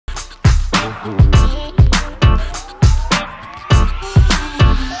Hey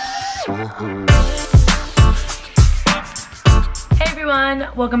everyone,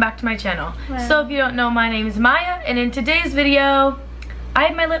 welcome back to my channel. Hello. So if you don't know, my name is Maya, and in today's video I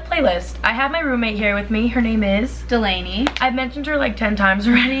have my lit playlist. I have my roommate here with me. Her name is Delaney. I've mentioned her like 10 times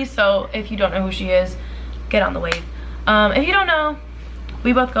already, so if you don't know who she is, get on the wave. If you don't know,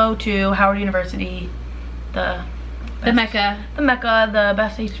 we both go to Howard University, the Mecca, the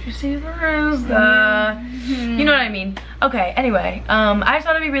best HBCU there is, you know what I mean. Okay, anyway, I just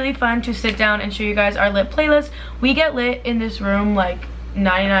thought it'd be really fun to sit down and show you guys our lit playlist. We get lit in this room like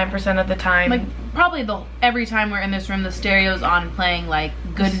 99% of the time. Like probably every time we're in this room, the stereo's on playing like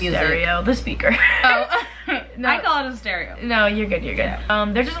good music. Stereo, the speaker. Oh, no, I call it a stereo. No, you're good, you're good.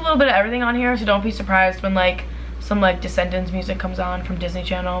 There's just a little bit of everything on here, so don't be surprised when like some like Descendants music comes on from Disney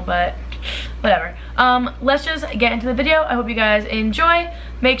Channel, but whatever. Let's just get into the video. I hope you guys enjoy.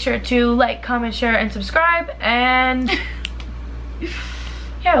 Make sure to like, comment, share, and subscribe, and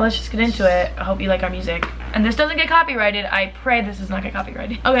yeah, let's just get into it. I hope you like our music. And this doesn't get copyrighted. I pray this does not get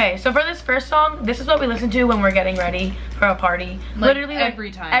copyrighted. Okay, so for this first song, this is what we listen to when we're getting ready for a party. Like literally every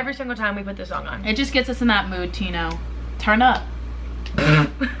time. Every single time we put this song on. It just gets us in that mood to, you know, turn up.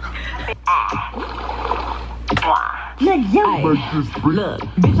 Look,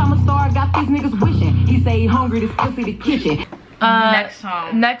 bitch, I'm a star, got these niggas wishing. He say he hungry, this pussy the kitchen. Next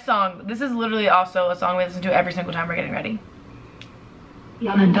song. Next song. This is literally also a song we listen to every single time we're getting ready.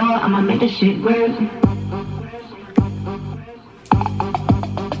 On the door, I'ma make this shit work.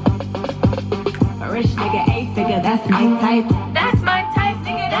 A rich nigga, 8-figure, that's my type. That's my type,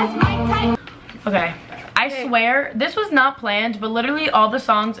 nigga, that's my type. Okay. I swear, this was not planned, but literally all the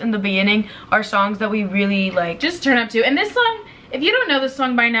songs in the beginning are songs that we really like. Just turn up to. And this song, if you don't know this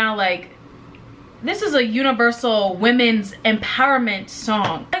song by now, like, this is a universal women's empowerment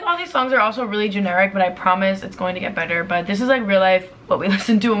song. Like, all these songs are also really generic, but I promise it's going to get better. But this is like real life, what we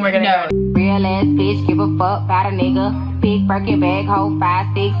listen to when we're getting ready. Real ass bitch, give a fuck about a nigga. Big Birkin bag, hold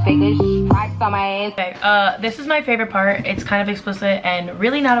 5-6 figures. Stripes on my ass. Okay, this is my favorite part. It's kind of explicit and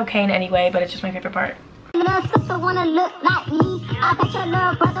really not okay in any way, but it's just my favorite part.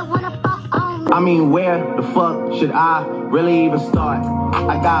 I mean, where the fuck should I really even start?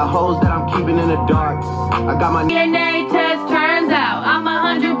 I got hoes that I'm keeping in the dark. I got my DNA test turns out I'm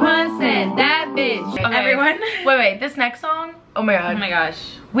 100% that bitch. Okay. Everyone. Wait, this next song, oh my god. Oh my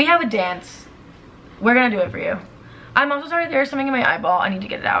gosh. We have a dance. We're gonna do it for you. I'm also sorry, there's something in my eyeball. I need to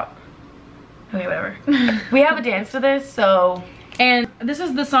get it out. Okay, whatever. We have a dance to this, so. And this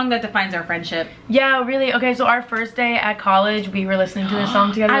is the song that defines our friendship. Yeah, really. Okay, so our first day at college, we were listening to this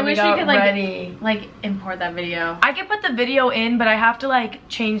song together. I wish we could like import that video. I could put the video in, but I have to like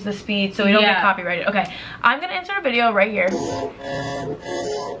change the speed so we don't get copyrighted. Okay, I'm gonna insert a video right here.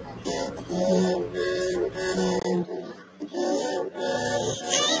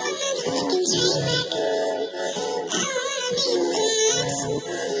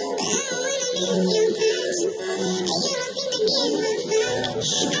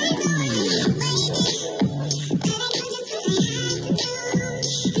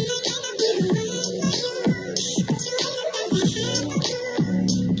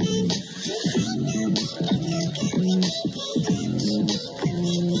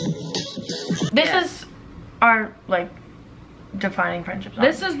 This is our like defining friendship song.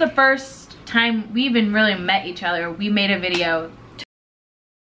 This is the first time we even really met each other. We made a video.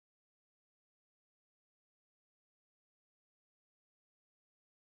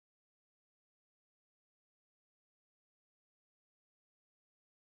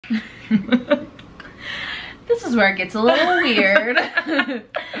 This is where it gets a little weird.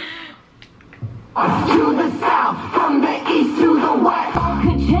 to the south, from the east to the west.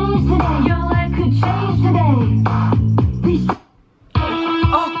 Could change today, your life could change today.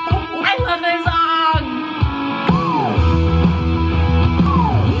 Oh, I love this song.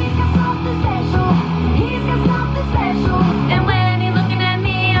 He's got something special. He's got something special. And when he's looking at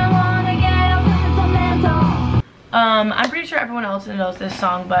me, I wanna get up sentimental. I'm pretty sure everyone else knows this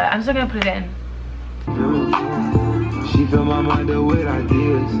song, but I'm still gonna put it in. She fill my mind up with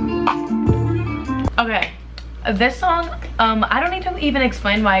ideas. Okay, this song, I don't need to even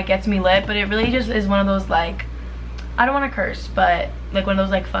explain why it gets me lit, but it really just is one of those like, I don't want to curse, but like one of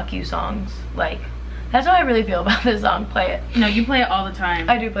those like fuck you songs. Like, that's how I really feel about this song. Play it. No, you play it all the time.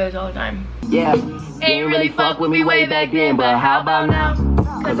 I do play this all the time. Yeah, ain't really fuck with me way back then, but how about now?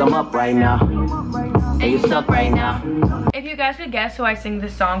 Cause I'm up right now, and you suck right now. If you guys could guess who I sing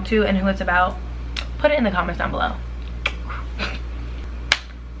this song to and who it's about, put it in the comments down below.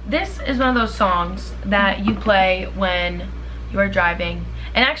 This is one of those songs that you play when you are driving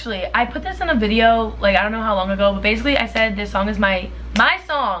And actually, I put this in a video, like, I don't know how long ago, but basically I said this song is my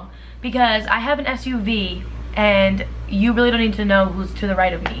song because I have an SUV and you really don't need to know who's to the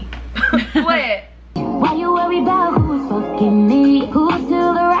right of me. Play it. Why you worry about who's fucking me? Who's to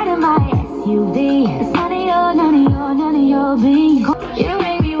the right of my SUV? It's none of your being. You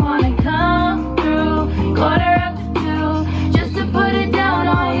make me wanna come through, 1:45 just to put it down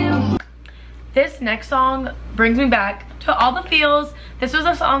on you. This next song brings me back to all the feels. This was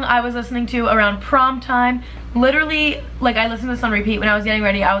a song I was listening to around prom time. Literally, like, I listened to this on repeat when I was getting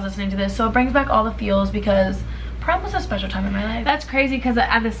ready. I was listening to this, so it brings back all the feels because prom was a special time in my life. That's crazy because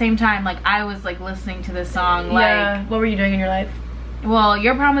at the same time, like, I was like listening to this song. Like, yeah. What were you doing in your life? Well,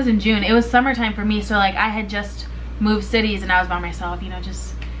 your prom was in June. It was summertime for me, so like I had just moved cities and I was by myself, you know,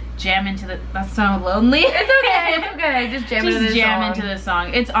 just jamming to the. That sounds lonely. It's okay. It's okay. Just jam into this jam song. into this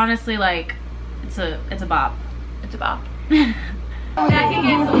song. It's honestly like, it's a bop. It's a bop. Back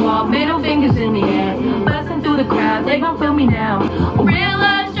against the wall, middle fingers in the air, busting through the crowd. They gon' feel me now. Real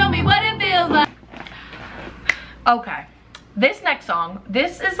love, show me what it feels like. Okay, this next song,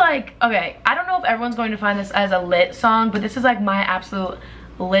 this is like, okay, I don't know if everyone's going to find this as a lit song, but this is like my absolute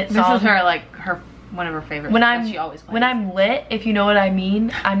lit song. This is her, like, one of her favorites that she always plays. When I'm lit, if you know what I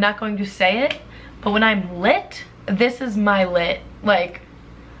mean, I'm not going to say it, but when I'm lit, this is my lit. Like,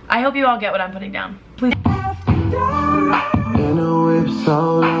 I hope you all get what I'm putting down. Please.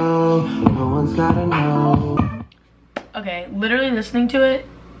 No one's gotta know. Okay, literally listening to it,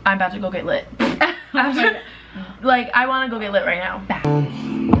 I'm about to go get lit. Like, I want to go get lit right now.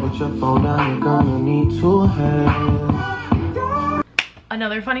 Put your phone down, you're gonna need to have.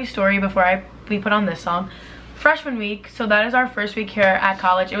 Another funny story before we put on this song. Freshman week, so that is our first week here at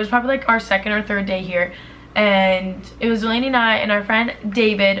college. It was probably like our second or third day here. And it was Delaney and I and our friend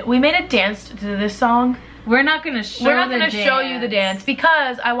David. We made a dance to this song. We're not gonna show you the dance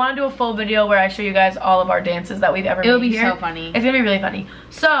because I want to do a full video where I show you guys all of our dances that we've ever made. It'll be here. so funny. It's gonna be really funny.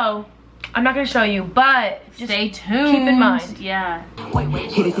 So I'm not gonna show you, but just stay tuned. Keep in mind. Yeah.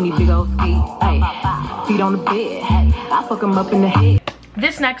 Hit it in these big old feet, ay. Feet on the bed, I fuck 'em up in the head.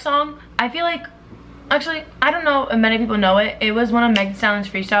 This next song, I feel like, actually, I don't know if many people know it. It was one of Megan Thee Stallion's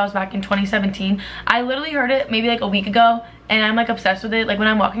freestyles back in 2017. I literally heard it maybe like a week ago, and I'm like obsessed with it. Like when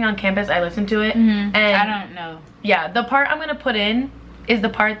I'm walking on campus, I listen to it. And I don't know. Yeah, the part I'm gonna put in is the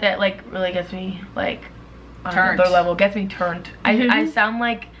part that like really gets me like on turned. another level. Gets me turned. I sound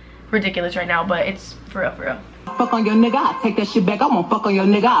like ridiculous right now, but it's for real, for real. Fuck on your nigga, I take that shit back. I won't fuck on your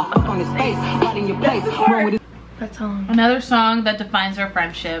nigga, I fuck on his face, right in your place. Wrong with That song. Another song that defines our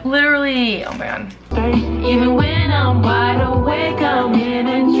friendship. Literally, oh my god. even when I'm wide awake, I'm in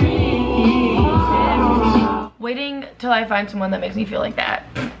a dream. Waiting till I find someone that makes me feel like that.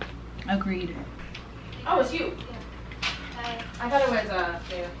 Agreed. Oh, it's you. I thought it was Jada.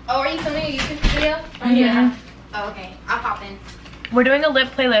 Oh, are you filming a YouTube video? Yeah. Oh, okay. I'll pop in. We're doing a lip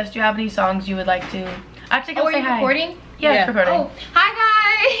playlist. Do you have any songs you would like to actually come Oh, are say you hi? recording? Yeah, it's recording. Oh,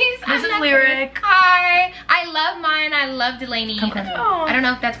 hi guys. This is Lyric. Hi. I love mine. I love Delaney. Come closer. I don't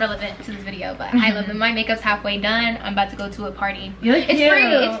know if that's relevant to this video, but I love them. My makeup's halfway done. I'm about to go to a party. You look It's cute.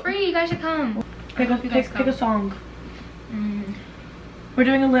 free. It's free. You guys should come. Pick a song. We're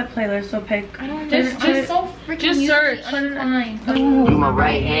doing a lip playlist, so pick. Just so freaking just search. unkind. You my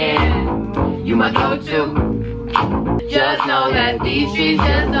right hand, you my go-to. Just know that these streets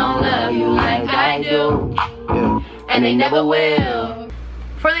just don't love you like I do. And they never will.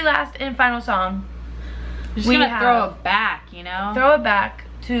 For the last and final song, Just we gonna have- throw it back, you know? throw it back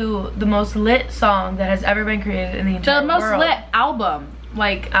to the most lit song that has ever been created in the entire The most world. lit album.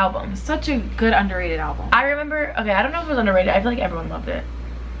 Like, album. such a good underrated album. I remember, okay, I don't know if it was underrated. I feel like everyone loved it.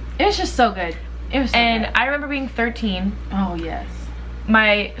 It was just so good. It was so And good. I remember being 13. Oh, yes.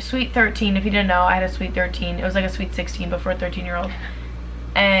 My sweet 13, if you didn't know, I had a sweet 13. It was like a sweet 16 before a 13-year-old.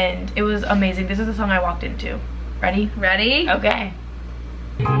 And it was amazing. This is the song I walked into. Ready? Ready? Okay.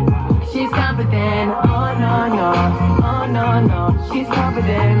 She's confident, oh no, she's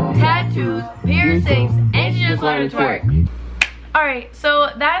confident. Tattoos, piercings, and she just learned to twerk. Alright, so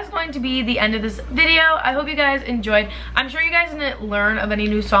that is going to be the end of this video. I hope you guys enjoyed. I'm sure you guys didn't learn of any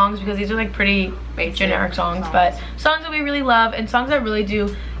new songs because these are like pretty generic songs, but songs that we really love and songs that really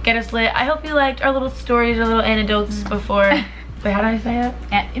do get us lit. I hope you liked our little stories, our little anecdotes before. Wait, how did I say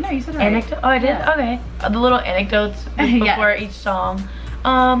it? You know, you said it right. Anecdote? Oh, I did? Yeah. Okay. The little anecdotes before each song.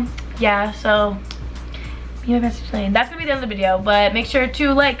 Yeah, so be my best lane. That's gonna be the end of the video, but make sure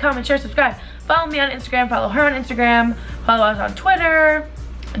to like, comment, share, subscribe. Follow me on Instagram, follow her on Instagram, follow us on Twitter,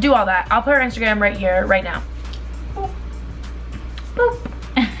 do all that. I'll put her Instagram right here, right now. Boop.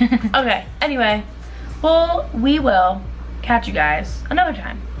 Boop. Okay, anyway, well, we will catch you guys another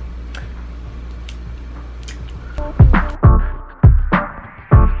time.